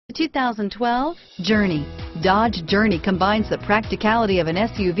2012 Journey. Dodge Journey combines the practicality of an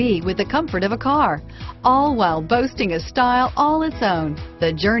SUV with the comfort of a car, all while boasting a style all its own.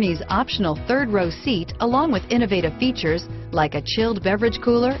 The Journey's optional third-row seat, along with innovative features like a chilled beverage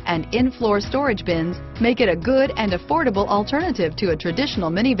cooler and in-floor storage bins, make it a good and affordable alternative to a traditional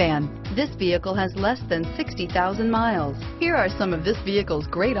minivan. This vehicle has less than 60,000 miles. Here are some of this vehicle's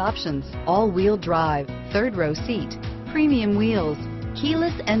great options: all-wheel drive, third-row seat, premium wheels,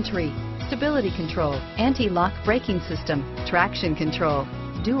 keyless entry, stability control, anti-lock braking system, traction control,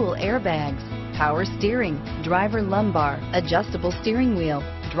 dual airbags, power steering, driver lumbar, adjustable steering wheel,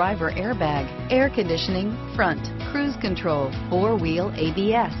 driver airbag, air conditioning, front, cruise control, four-wheel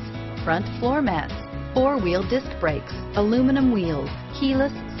ABS, front floor mats, four-wheel disc brakes, aluminum wheels,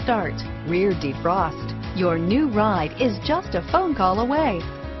 keyless start, rear defrost. Your new ride is just a phone call away.